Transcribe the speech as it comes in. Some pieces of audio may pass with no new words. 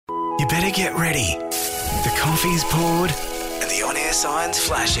You better get ready. The coffee's poured and the on-air sign's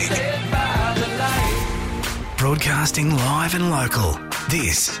flashing. Broadcasting live and local.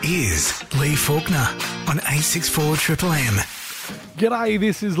 This is Lee Faulkner on 864 Triple M. G'day,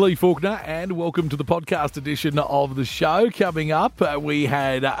 this is Lee Faulkner and welcome to the podcast edition of the show. Coming up, we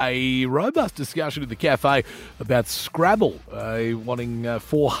had a robust discussion at the cafe about Scrabble, wanting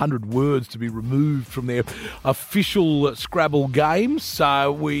 400 words to be removed from their official Scrabble games.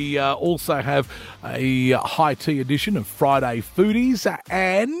 So we also have a high tea edition of Friday Foodies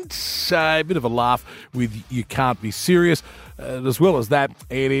and a bit of a laugh with You Can't Be Serious. As well as that,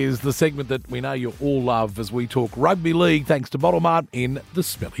 it is the segment that we know you all love as we talk rugby league, thanks to Bottle Mart in the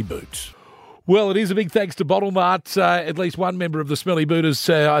Smelly Boot. Well, it is a big thanks to Bottle Mart. At least one member of the Smelly Boot has,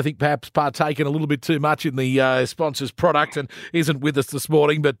 I think, perhaps partaken a little bit too much in the sponsor's product and isn't with us this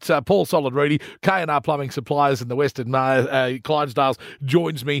morning. But Paul Solid-Reedy, K&R Plumbing Suppliers in the Western Clydesdales,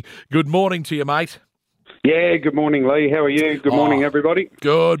 joins me. Good morning to you, mate. Yeah, good morning, Lee. How are you? Good morning, everybody.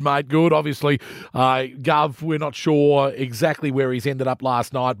 Good, mate, good. Obviously, Gov, we're not sure exactly where he's ended up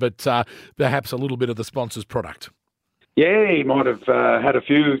last night, but perhaps a little bit of the sponsor's product. Yeah, he might have had a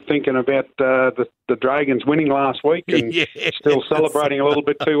few thinking about the Dragons winning last week and still celebrating a little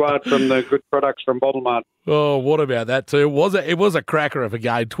bit too hard from the good products from Bottle Mart. Oh, what about that too? It was a cracker of a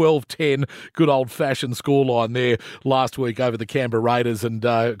game, 12-10, good old-fashioned scoreline there last week over the Canberra Raiders and,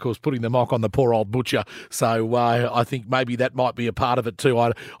 of course, putting the mock on the poor old Butcher. So I think maybe that might be a part of it too.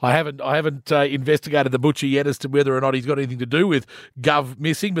 I haven't investigated the Butcher yet as to whether or not he's got anything to do with Gov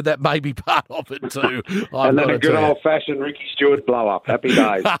missing, but that may be part of it too. And then a good old-fashioned Ricky Stewart blow-up. Happy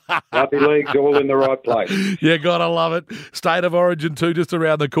days. Rugby league's all in the right place. Yeah, gotta love it. State of Origin too, just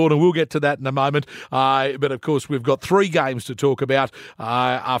around the corner. We'll get to that in a moment. But, of course, we've got three games to talk about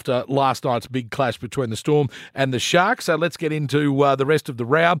after last night's big clash between the Storm and the Sharks. So let's get into the rest of the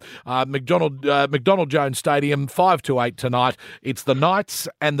round. McDonald Jones Stadium, 5-8 tonight. It's the Knights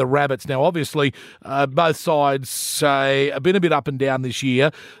and the Rabbits. Now, obviously, both sides have been a bit up and down this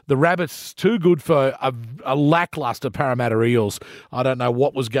year. The Rabbits, too good for a lacklustre Parramatta Eels. I don't know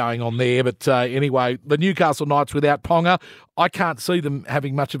what was going on there, but anyway, the Newcastle Knights without Ponga, I can't see them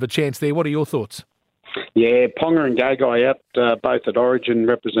having much of a chance there. What are your thoughts? Yeah, Ponga and Gagai out both at Origin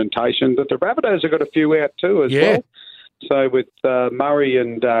representation, but the Rabbitohs have got a few out too as well. So with Murray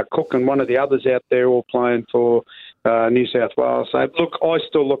and Cook and one of the others out there all playing for New South Wales. So, look, I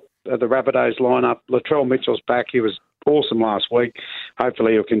still look at the Rabbitohs lineup. Latrell Mitchell's back. He was awesome last week.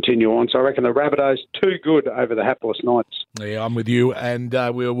 Hopefully he'll continue on. So I reckon the Rabbitohs too good over the hapless Knights. Yeah, I'm with you. And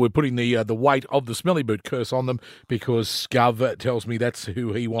we're putting the weight of the Smelly Boot curse on them because Gov tells me that's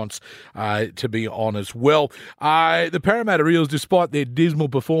who he wants to be on as well. The Parramatta Eels, despite their dismal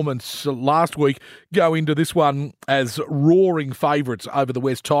performance last week, go into this one as roaring favourites over the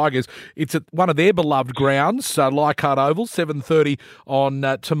West Tigers. It's at one of their beloved grounds, Leichhardt Oval, 7:30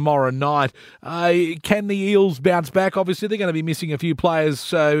 on tomorrow night. Can the Eels bounce back? Obviously, they're going to be missing a few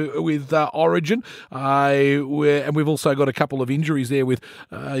players with Origin, and we've also got a couple of injuries there with,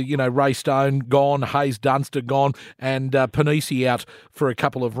 Ray Stone gone, Hayes Dunster gone, and Panisi out for a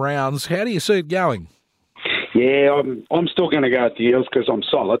couple of rounds. How do you see it going? Yeah, I'm still going to go at the Eels because I'm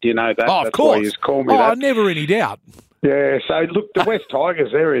solid. You know that. Oh, of course. Why you call me that. Never any doubt. Yeah, so look, the West Tigers,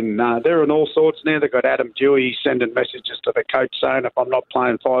 they're in all sorts now. They've got Adam Dewey sending messages to the coach saying, if I'm not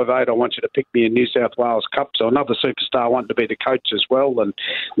playing 5'8", I want you to pick me in New South Wales Cup. So another superstar wanting to be the coach as well, and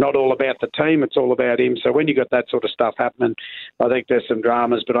not all about the team, it's all about him. So when you got that sort of stuff happening, I think there's some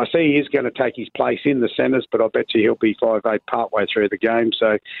dramas. But I see he's going to take his place in the centres, but I bet you he'll be 5'8" partway through the game.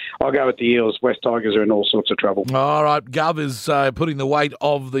 So I'll go with the Eels. West Tigers are in all sorts of trouble. All right, Gov is putting the weight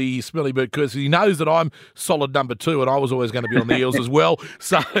of the Smelly Boot because he knows that I'm solid number 2 and I was always going to be on the Eels as well.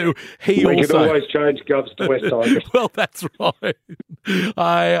 So we can always change Govs to West Tigers. Well, that's right.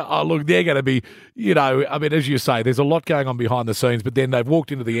 Look, they're going to be, as you say, there's a lot going on behind the scenes, but then they've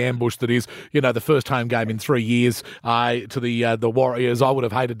walked into the ambush that is, the first home game in 3 years to the Warriors. I would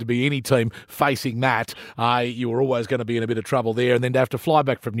have hated to be any team facing that. You were always going to be in a bit of trouble there, and then to have to fly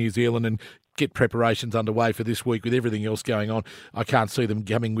back from New Zealand and get preparations underway for this week with everything else going on. I can't see them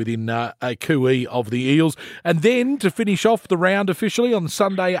coming within a cooee of the Eels. And then to finish off the round officially on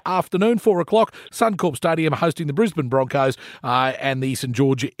Sunday afternoon, 4 o'clock, Suncorp Stadium hosting the Brisbane Broncos and the St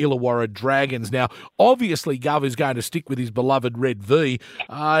George Illawarra Dragons. Now, obviously, Gov is going to stick with his beloved Red V.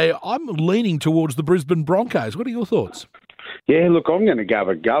 I'm leaning towards the Brisbane Broncos. What are your thoughts? Yeah, look, I'm going to go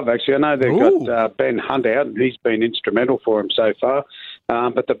with Gov, actually. I know they've got Ben Hunt out, and he's been instrumental for him so far.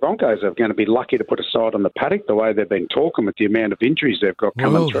 But the Broncos are going to be lucky to put a side on the paddock the way they've been talking with the amount of injuries they've got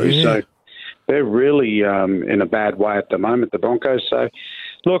coming through. Yeah. So they're really in a bad way at the moment, the Broncos. So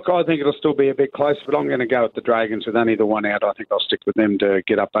Look, I think it'll still be a bit close, but I'm going to go with the Dragons with only the one out. I think I'll stick with them to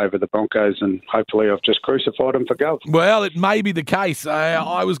get up over the Broncos, and hopefully I've just crucified them for goals. Well, it may be the case.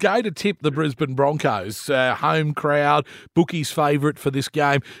 I was going to tip the Brisbane Broncos, home crowd, bookies' favourite for this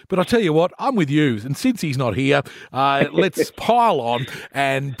game. But I tell you what, I'm with you. And since he's not here, let's pile on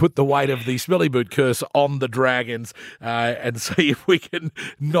and put the weight of the smelly boot curse on the Dragons and see if we can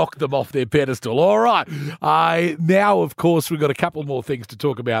knock them off their pedestal. All right. Now, of course, we've got a couple more things to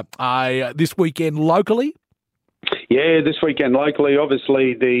talk about. This weekend locally? Yeah, this weekend locally,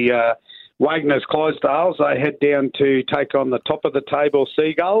 obviously the Wagners Clydesdales, they head down to take on the top of the table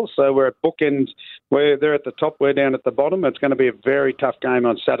Seagulls. So we're at bookends where they're at the top, we're down at the bottom. It's going to be a very tough game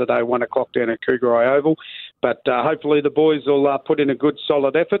on Saturday, 1 o'clock down at Cougarai Oval. But hopefully the boys will put in a good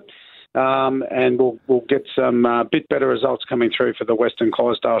solid effort. And we'll get some bit better results coming through for the Western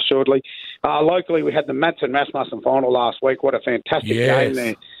Clydesdale shortly. Locally, we had the Mats and Rasmussen final last week. What a fantastic game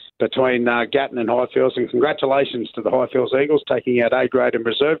there between Gatton and Highfields. And congratulations to the Highfields Eagles taking out A grade and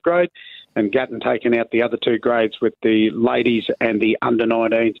reserve grade, and Gatton taking out the other 2 grades with the ladies and the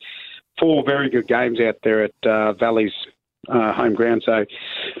under-19s. 4 very good games out there at Valley's home ground. So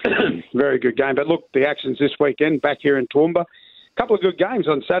very good game. But look, the action's this weekend back here in Toowoomba. Couple of good games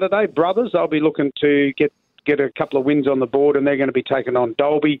on Saturday. Brothers, they'll be looking to get a couple of wins on the board, and they're going to be taking on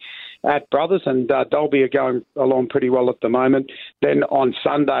Dalby at Brothers, and Dalby are going along pretty well at the moment. Then on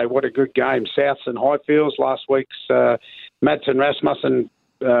Sunday, what a good game. Souths and Highfields, last week's Mats and Rasmussen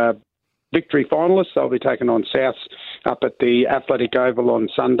victory finalists. They'll be taking on Souths up at the Athletic Oval on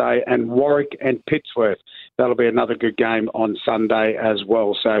Sunday, and Warwick and Pittsworth. That'll be another good game on Sunday as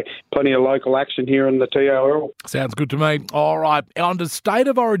well. So plenty of local action here in the TOL. Sounds good to me. All right, on to State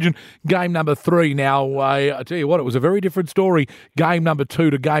of Origin, game number 3. Now, I tell you what, it was a very different story, game number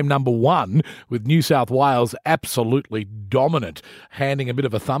 2 to game number 1, with New South Wales absolutely dominant, handing a bit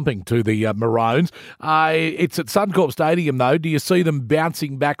of a thumping to the Maroons. It's at Suncorp Stadium, though. Do you see them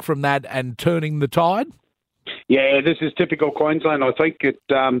bouncing back from that and turning the tide? Yeah, this is typical Queensland. I think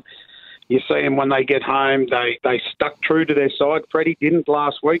you see them when they get home, they stuck true to their side. Freddie didn't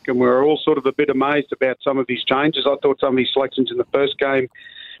last week, and we were all sort of a bit amazed about some of his changes. I thought some of his selections in the first game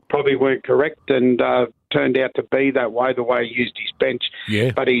probably weren't correct, and turned out to be that way, the way he used his bench.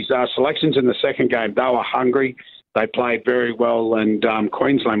 Yeah. But his selections in the second game, they were hungry. They played very well, and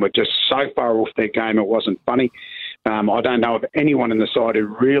Queensland were just so far off their game, it wasn't funny. I don't know of anyone in the side who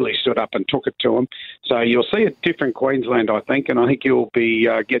really stood up and took it to them. So you'll see a different Queensland, I think, and I think you'll be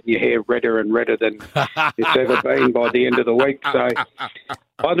getting your hair redder and redder than it's ever been by the end of the week. So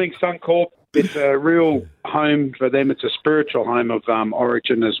I think Suncorp, it's a real home for them. It's a spiritual home of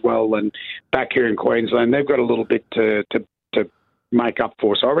Origin as well. And back here in Queensland, they've got a little bit to make up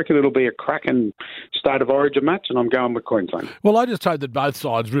for. So I reckon it'll be a cracking State of Origin match, and I'm going with Queensland. Well, I just hope that both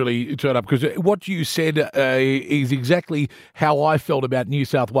sides really turn up, because what you said is exactly how I felt about New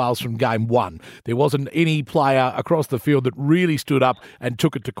South Wales from game 1. There wasn't any player across the field that really stood up and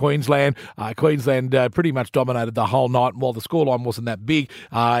took it to Queensland. Queensland pretty much dominated the whole night, and while the scoreline wasn't that big,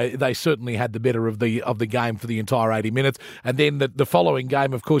 they certainly had the better of the game for the entire 80 minutes. And then the following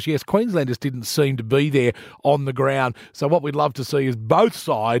game, of course, yes, Queensland just didn't seem to be there on the ground. So what we'd love to see is both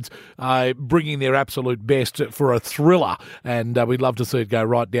sides bringing their absolute best for a thriller, and we'd love to see it go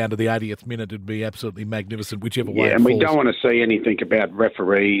right down to the 80th minute. It'd be absolutely magnificent, whichever way it falls. We don't want to see anything about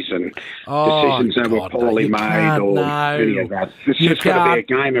referees and decisions that were poorly made or any of that. It's just got to be a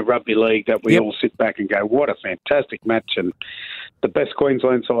game of rugby league that we all sit back and go, what a fantastic match, and the best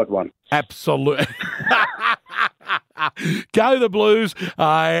Queensland side won. Absolutely. Go the Blues,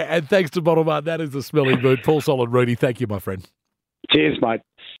 and thanks to Bottle Mart. That is the smelly boot. Paul Solid-Reedy, thank you, my friend. Cheers, mate.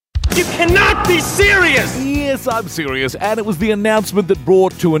 You cannot be serious! Yes, I'm serious, and it was the announcement that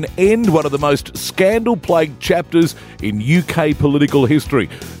brought to an end one of the most scandal-plagued chapters in UK political history,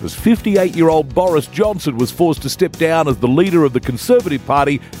 as 58-year-old Boris Johnson was forced to step down as the leader of the Conservative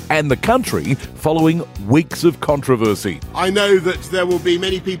Party and the country following weeks of controversy. I know that there will be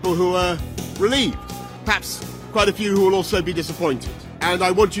many people who are relieved, perhaps quite a few who will also be disappointed, and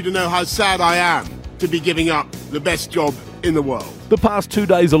I want you to know how sad I am to be giving up the best job in the world. The past 2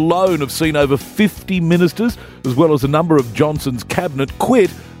 days alone have seen over 50 ministers, as well as a number of Johnson's cabinet,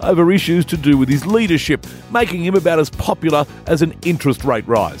 quit over issues to do with his leadership, making him about as popular as an interest rate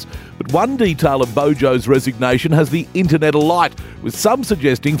rise. But one detail of Bojo's resignation has the internet alight, with some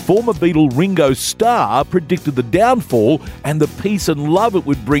suggesting former Beatle Ringo Starr predicted the downfall and the peace and love it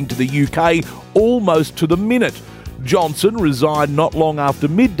would bring to the UK almost to the minute. Johnson resigned not long after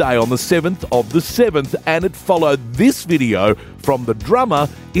midday on the 7th of the 7th, and it followed this video from the drummer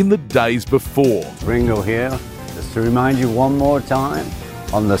in the days before. Ringo here, just to remind you one more time,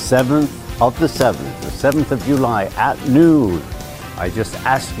 On the 7th of the 7th of July at noon, I just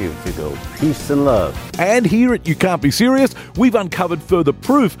ask you to go peace and love. And here at You Can't Be Serious, we've uncovered further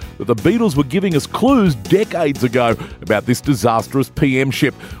proof that the Beatles were giving us clues decades ago about this disastrous PM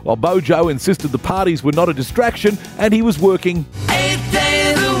ship, while Bojo insisted the parties were not a distraction and he was working 8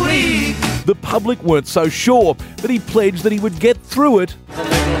 days a week. The public weren't so sure, but he pledged that he would get through it A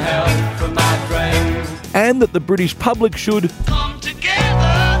little help from my friends. and that the British public should. Come together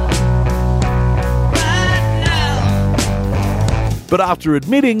right now. But after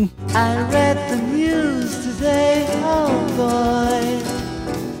admitting I read the news today, oh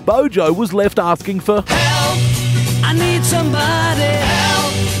boy. Bojo was left asking for Help, I need somebody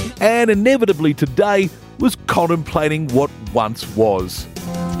help. and inevitably today was contemplating what once was.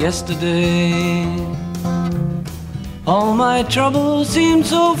 Yesterday, all my troubles seem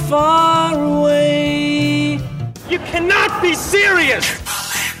so far away. You cannot be serious!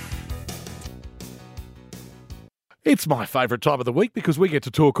 It's my favourite time of the week because we get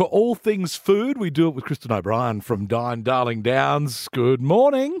to talk all things food. We do it with Kristen O'Brien from Dine Darling Downs. Good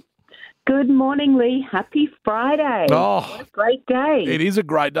morning. Good morning, Lee. Happy Friday. Oh, What a great day. it is a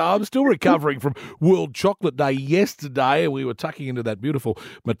great day. I'm still recovering from World Chocolate Day yesterday, and we were tucking into that beautiful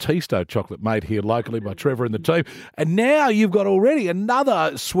Matisto chocolate made here locally by Trevor and the team. And now you've got already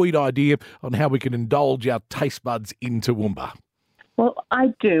another sweet idea on how we can indulge our taste buds in Toowoomba. Well,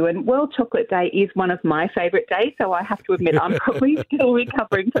 I do, and World Chocolate Day is one of my favourite days, so I have to admit I'm probably still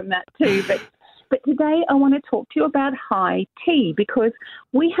recovering from that too. But today I want to talk to you about high tea because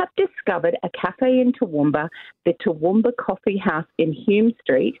we have discovered a cafe in Toowoomba, the Toowoomba Coffee House in Hume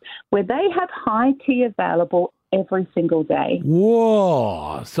Street, where they have high tea available every single day.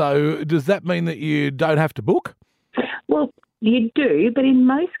 Whoa. So does that mean that you don't have to book? Well, you do, but in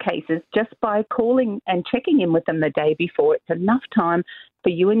most cases, just by calling and checking in with them the day before, it's enough time for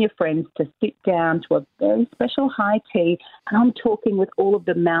you and your friends to sit down to a very special high tea. And I'm talking with all of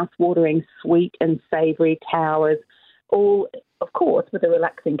the mouth-watering sweet and savoury towers, all, of course, with a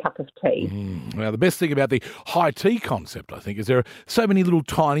relaxing cup of tea. Now, the best thing about the high tea concept, I think, is there are so many little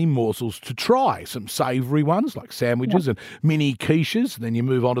tiny morsels to try. Some savoury ones like sandwiches and mini quiches. Then you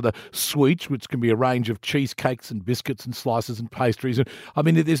move on to the sweets, which can be a range of cheesecakes and biscuits and slices and pastries. And I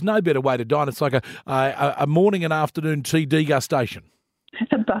mean, there's no better way to dine. It's like a morning and afternoon tea degustation.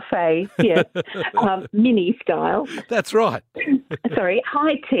 A buffet, yes, mini style. That's right. Sorry,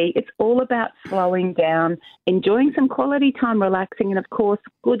 high tea. It's all about slowing down, enjoying some quality time, relaxing, and of course,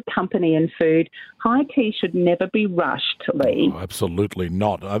 good company and food. High tea should never be rushed, Lee. Oh, absolutely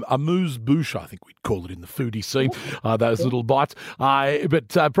not. Amuse-bouche, I think we'd call it in the foodie scene, those little bites.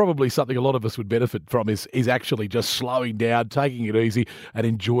 But probably something a lot of us would benefit from is actually just slowing down, taking it easy and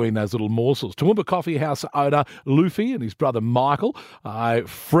enjoying those little morsels. Toowoomba Coffee House owner Luffy and his brother Michael,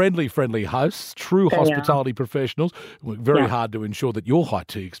 friendly hosts, true hospitality professionals, work very hard to ensure that your high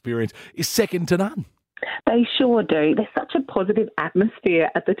tea experience is second to none. They sure do. There's such a positive atmosphere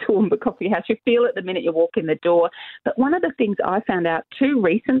at the Toowoomba Coffee House. You feel it the minute you walk in the door. But one of the things I found out too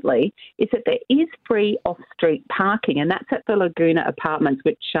recently is that there is free off-street parking, and that's at the Laguna Apartments,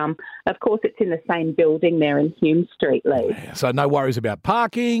 which, of course, it's in the same building there in Hume Street, Lee. So no worries about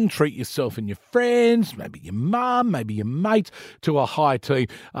parking. Treat yourself and your friends, maybe your mum, maybe your mates, to a high tea.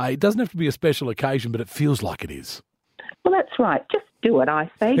 It doesn't have to be a special occasion, but it feels like it is. Well, that's right. Just do it,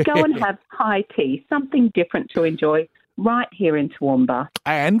 I say. Go and have high tea, something different to enjoy right here in Toowoomba.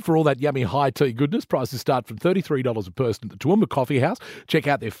 And for all that yummy high tea goodness, prices start from $33 a person at the Toowoomba Coffee House. Check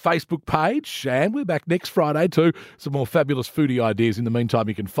out their Facebook page, and we're back next Friday too. Some more fabulous foodie ideas. In the meantime,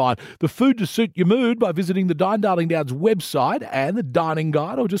 you can find the food to suit your mood by visiting the Dine Darling Downs website and the Dining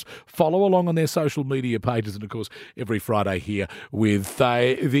Guide, or just follow along on their social media pages. And of course, every Friday here with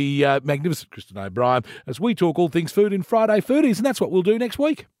the magnificent Kristen O'Brien as we talk all things food in Friday Foodies, and that's what we'll do next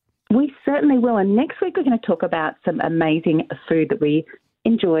week. We certainly will. And next week we're going to talk about some amazing food that we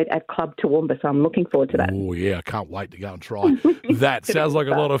enjoyed at Club Toowoomba. So I'm looking forward to that. Oh, yeah. I can't wait to go and try. That sounds like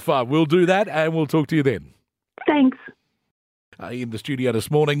a lot of fun. We'll do that, and we'll talk to you then. Thanks. In the studio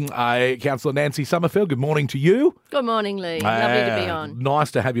this morning, Councillor Nancy Summerfield, good morning to you. Good morning, Lee. Lovely to be on.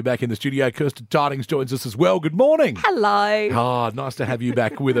 Nice to have you back in the studio. Kirsten Tidings joins us as well. Good morning. Hello. Nice to have you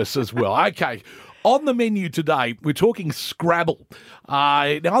back with us as well. Okay, On the menu today, we're talking Scrabble. Now,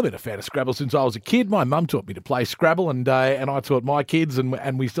 I've been a fan of Scrabble since I was a kid. My mum taught me to play Scrabble, and I taught my kids,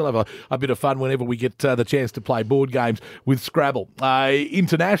 and we still have a bit of fun whenever we get the chance to play board games with Scrabble.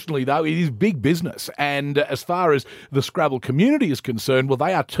 Internationally, though, it is big business, and as far as the Scrabble community is concerned, well,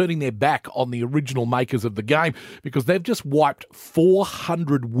 they are turning their back on the original makers of the game because they've just wiped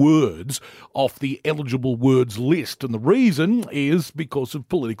 400 words off the eligible words list, and the reason is because of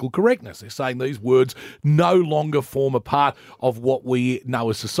political correctness. They're saying these words no longer form a part of what we know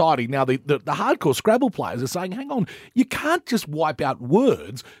as society. Now, the hardcore Scrabble players are saying, hang on, you can't just wipe out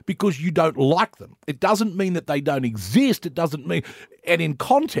words because you don't like them. It doesn't mean that they don't exist. It doesn't mean, and in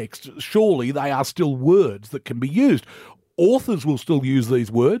context, surely they are still words that can be used. Authors will still use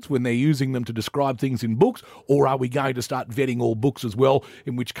these words when they're using them to describe things in books, or are we going to start vetting all books as well,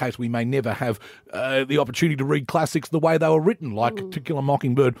 in which case we may never have the opportunity to read classics the way they were written, like To Kill a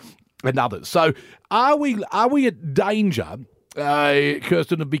Mockingbird and others. So are we at danger,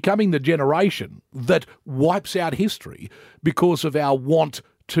 Kirsten, of becoming the generation that wipes out history because of our want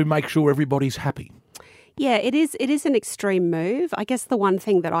to make sure everybody's happy? Yeah, it is an extreme move. I guess the one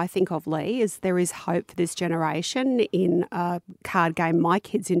thing that I think of, Lee, is there is hope for this generation in a card game my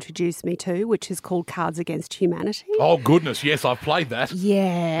kids introduced me to, which is called Cards Against Humanity. Oh, goodness, yes, I've played that.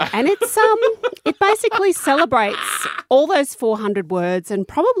 Yeah, and it's it basically celebrates all those 400 words and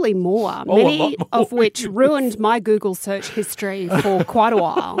probably more, many of which ruined my Google search history for quite a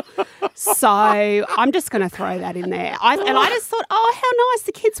while. So I'm just going to throw that in there. I just thought, oh, how nice.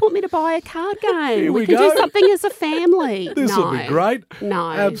 The kids want me to buy a card game. Here we can go. do something as a family. This will be great.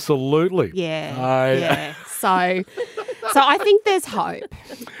 No. Absolutely. Yeah. Yeah. So I think there's hope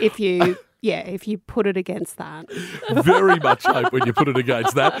if you put it against that. Very much hope when you put it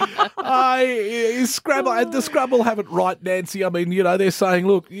against that. Scrabble, the Scrabble have it right, Nancy. I mean, they're saying,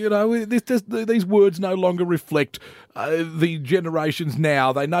 look, these words no longer reflect the generations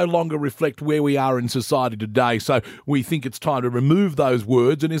now. They no longer reflect where we are in society today. So we think it's time to remove those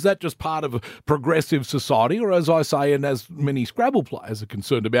words. And is that just part of a progressive society? Or, as I say, and as many Scrabble players are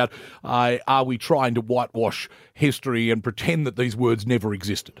concerned about, are we trying to whitewash history and pretend that these words never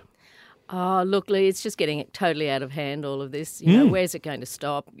existed? Oh, look, Lee, it's just getting totally out of hand, all of this. Where's it going to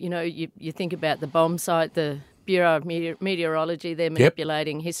stop? You think about the bomb site, the Bureau of Meteorology, they're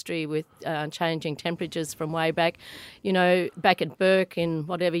manipulating history with changing temperatures from way back. Back at Burke in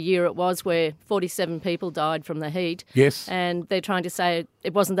whatever year it was, where 47 people died from the heat. Yes. And they're trying to say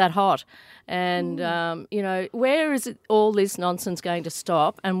it wasn't that hot. And, where is all this nonsense going to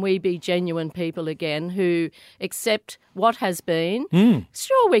stop and we be genuine people again who accept what has been?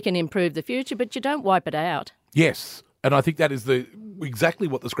 Sure, we can improve the future, but you don't wipe it out. Yes. And I think that is exactly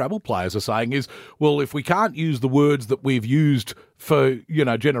what the Scrabble players are saying is, well, if we can't use the words that we've used for,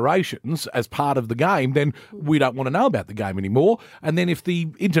 generations as part of the game, then we don't want to know about the game anymore. And then if the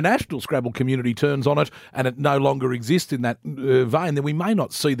international Scrabble community turns on it and it no longer exists in that vein, then we may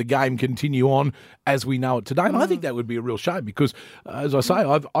not see the game continue on as we know it today. And I think that would be a real shame because, as I say,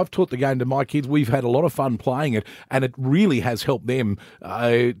 I've taught the game to my kids. We've had a lot of fun playing it, and it really has helped them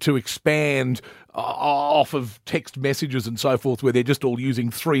to expand off of text messages and so forth, where they're just all using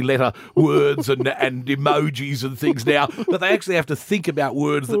 3-letter words and emojis and things now, but they actually have to think about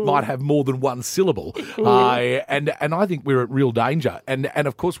words that might have more than one syllable. And I think we're at real danger. And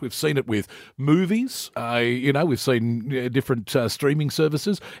of course, we've seen it with movies. We've seen different streaming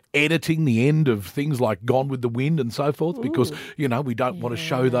services editing the end of things like Gone with the Wind and so forth because, we don't want to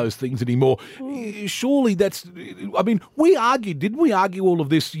show those things anymore. Surely didn't we argue all of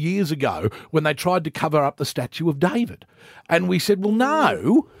this years ago when they tried to cover up the statue of David? And we said, well,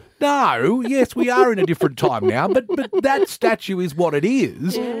 no, yes, we are in a different time now, but that statue is what it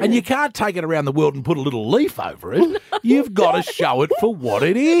is, and you can't take it around the world and put a little leaf over it. You've got to show it for what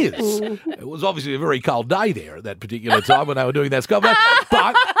it is. It was obviously a very cold day there at that particular time when they were doing that sculpture,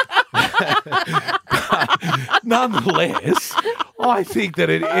 but nonetheless, I think that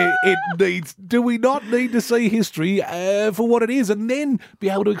it needs. Do we not need to see history for what it is, and then be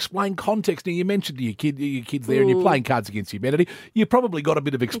able to explain context? Now, you mentioned to your kids there, and you're playing Cards Against Humanity. You probably got a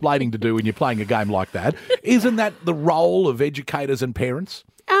bit of explaining to do when you're playing a game like that. Isn't that the role of educators and parents?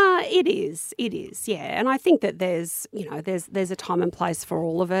 It is, yeah. And I think that there's a time and place for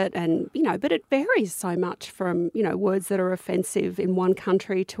all of it, and but it varies so much from words that are offensive in one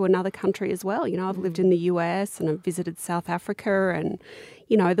country to another country as well. I've lived in the US and I've visited South Africa, and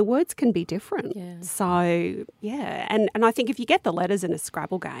the words can be different. Yeah. So, yeah. And I think if you get the letters in a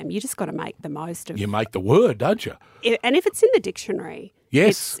Scrabble game, you just got to make the most of it. You make the word, don't you? And if it's in the dictionary,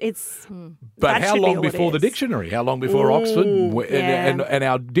 yes. it's But how long be all before the it is. dictionary? How long before Oxford yeah. and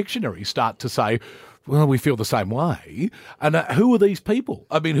our dictionaries start to say, well, we feel the same way. And who are these people?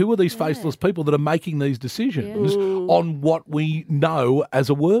 I mean, who are these faceless people that are making these decisions on what we know as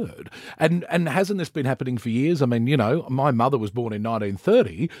a word? And hasn't this been happening for years? I mean, my mother was born in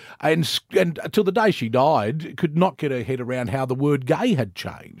 1930 and till the day she died could not get her head around how the word gay had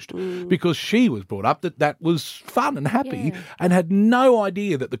changed because she was brought up that was fun and happy and had no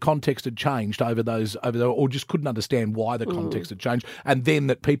idea that the context had changed or just couldn't understand why the context had changed, and then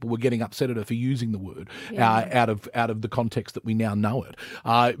that people were getting upset at her for using the word out of the context that we now know it.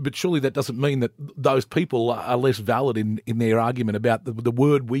 But surely that doesn't mean that those people are less valid in their argument about the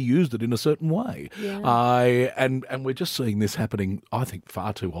word we used it in a certain way. Yeah. And we're just seeing this happening, I think,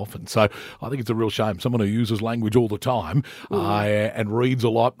 far too often. So I think it's a real shame. Someone who uses language all the time and reads a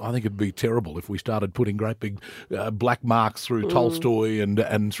lot, I think it'd be terrible if we started putting great big black marks through Tolstoy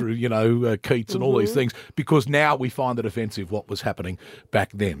and through, Keats and all these things, because now we find it offensive what was happening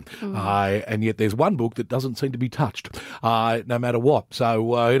back then. And yet there's one book that doesn't seem to be touched, no matter what.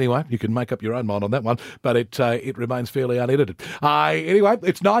 So anyway, you can make up your own mind on that one, but it remains fairly unedited. Anyway,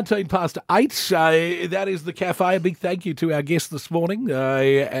 it's 8:19. That is the cafe. A big thank you to our guest this morning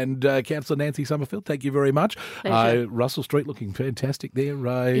and Councillor Nancy Summerfield. Thank you very much. Russell Street looking fantastic there.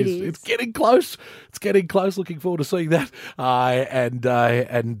 It's getting close. It's getting close. Looking forward to seeing that.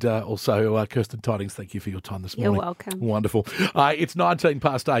 And also Kirsten Tidings, thank you for your time this morning. You're welcome. Wonderful. It's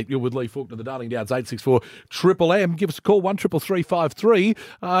 8:19. You're with Lee Faulkner, the Darling Downs 864 Triple M. Give us a call, 133353.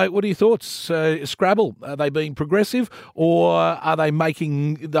 What are your thoughts? Scrabble, are they being progressive or are they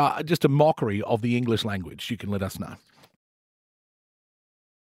making just a mockery of the English language? You can let us know.